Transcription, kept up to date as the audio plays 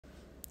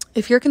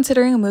If you're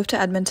considering a move to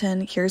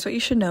Edmonton, here's what you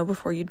should know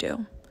before you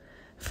do.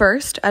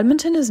 First,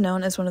 Edmonton is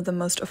known as one of the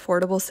most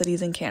affordable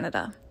cities in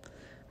Canada.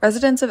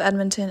 Residents of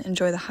Edmonton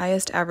enjoy the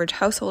highest average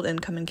household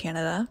income in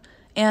Canada,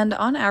 and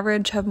on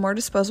average have more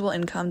disposable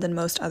income than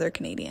most other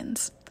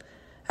Canadians.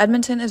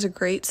 Edmonton is a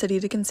great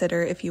city to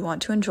consider if you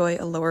want to enjoy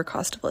a lower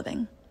cost of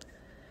living.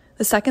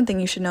 The second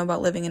thing you should know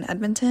about living in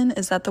Edmonton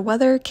is that the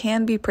weather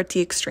can be pretty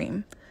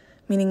extreme,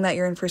 meaning that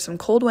you're in for some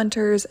cold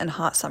winters and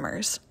hot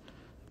summers.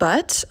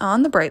 But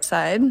on the bright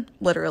side,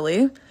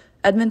 literally,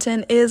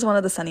 Edmonton is one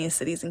of the sunniest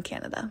cities in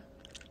Canada.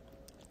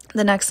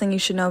 The next thing you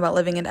should know about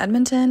living in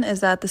Edmonton is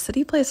that the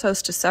city plays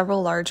host to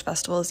several large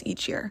festivals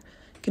each year,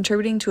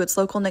 contributing to its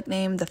local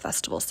nickname, the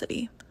Festival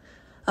City.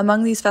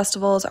 Among these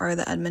festivals are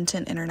the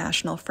Edmonton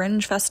International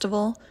Fringe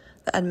Festival,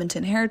 the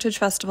Edmonton Heritage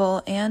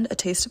Festival, and A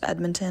Taste of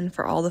Edmonton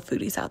for all the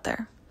foodies out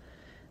there.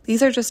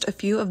 These are just a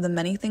few of the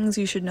many things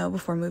you should know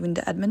before moving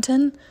to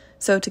Edmonton,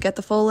 so to get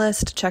the full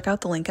list, check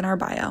out the link in our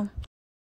bio.